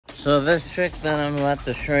So this trick that I'm about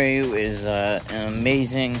to show you is an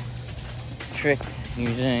amazing trick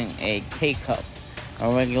using a K-cup,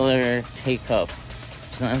 a regular K-cup.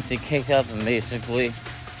 It's an empty K-cup and basically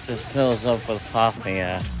just fills up with coffee.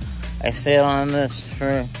 I stayed on this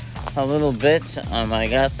for a little bit. I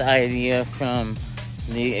got the idea from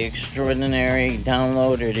the Extraordinary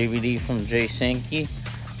download or DVD from Jay Sankey,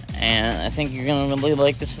 and I think you're gonna really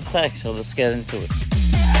like this effect, so let's get into it.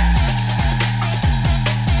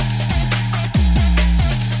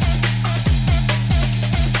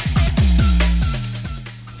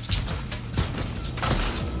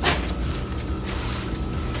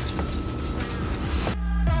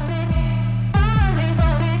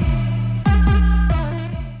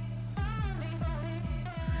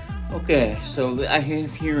 Okay, so I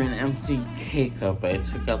have here an empty K-cup. I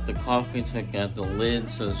took out the coffee, took out the lid,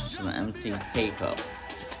 so it's just an empty K-cup.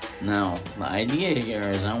 Now, the idea here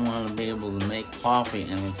is I want to be able to make coffee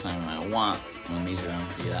anytime I want when these are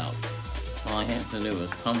emptied out. All I have to do is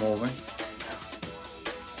come over,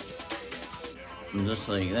 and just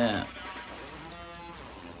like that,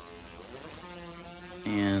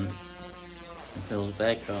 and it fills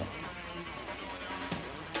back up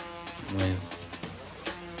with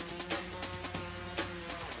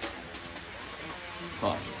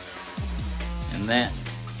coffee. And that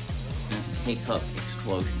is a K-cup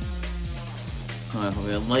explosion. So I hope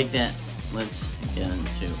you like that. Let's get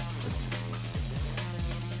into it.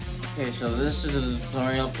 Okay, so this is a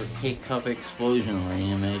tutorial for K-cup explosion where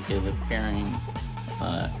you make it appearing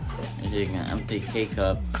you're taking an empty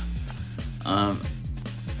K-cup and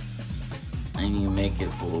you make it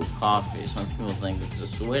full of coffee. Some people think it's a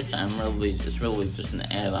switch. It's really just an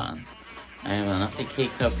add-on. I have an empty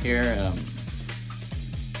K-cup here.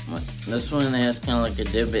 This one has kind of like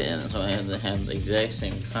a divot in it, so I have to have the exact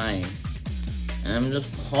same kind. And I'm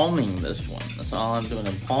just palming this one. That's all I'm doing.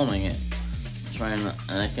 I'm palming it. And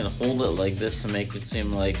I can hold it like this to make it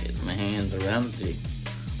seem like my hands are empty.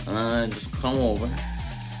 And then I just come over.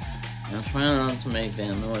 And I'm trying not to make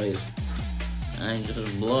that noise. And I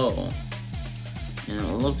just blow. And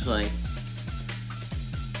it looks like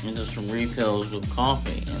it just refills with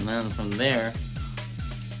coffee. And then from there,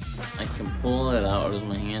 I can pull it out as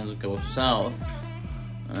my hands go south,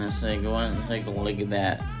 and I say go ahead and take a look at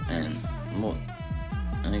that and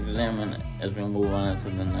examine it as we move on to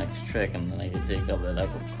the next trick, and then I can take up a deck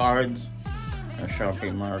of cards, a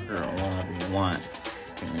Sharpie marker, or whatever you want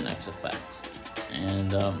for your next effect.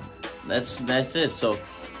 And that's it. So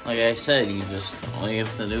like I said, all you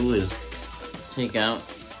have to do is take out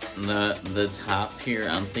the top here,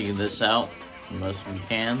 empty this out as much as we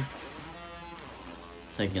can.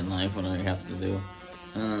 Take a knife, whatever you have to do,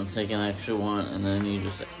 and then take an extra one, and then you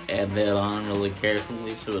just add that on really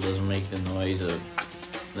carefully so it doesn't make the noise of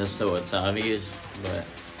this, so it's obvious. But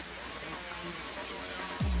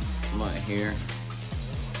here,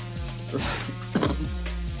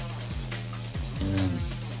 and then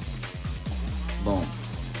boom,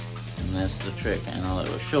 and that's the trick. I know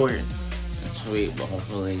it was short and sweet, but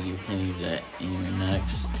hopefully you can use that in your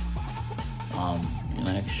next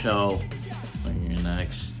show or your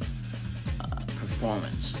next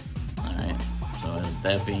performance. Alright, so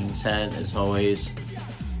that being said, as always,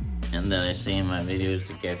 and that I say in my videos,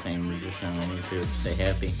 the Caffeine Magician on YouTube, stay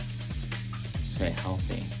happy, stay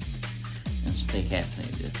healthy, and stay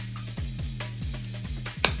caffeinated.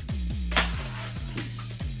 Peace.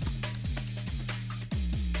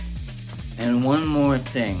 And one more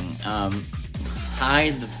thing,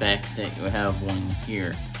 hide the fact that you have one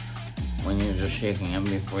here when you're just shaking it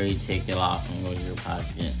before you take it off and go to your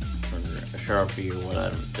pocket for a Sharpie or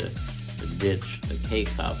whatever to ditch the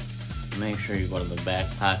K-cup. Make sure you go to the back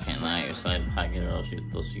pocket, not your side pocket, or else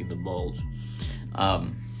they'll see the bulge.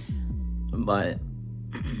 But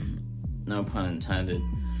no pun intended.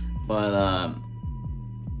 But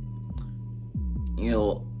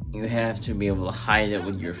you have to be able to hide it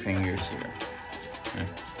with your fingers here, okay?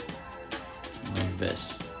 Like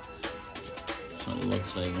this. So it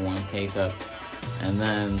looks like one K-cup, and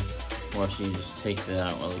then of course you just take that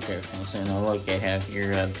out really carefully. So now look, I have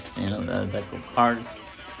here the deck of cards.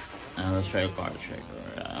 Let's try a card trick,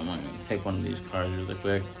 or I'm gonna pick one of these cards really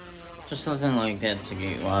quick. Just something like that to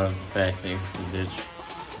get you out of the fact that you have to ditch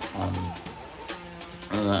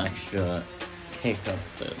the extra K-cup,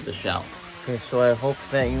 the shell. Okay, so I hope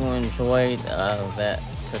that you enjoyed that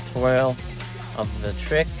tutorial of the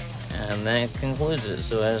trick, and that concludes it.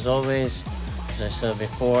 So as always, as I said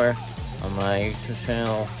before, on my YouTube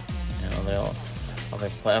channel and other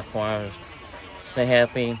platforms, stay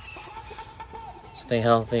happy, stay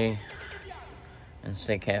healthy, and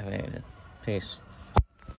stay caffeinated. Peace.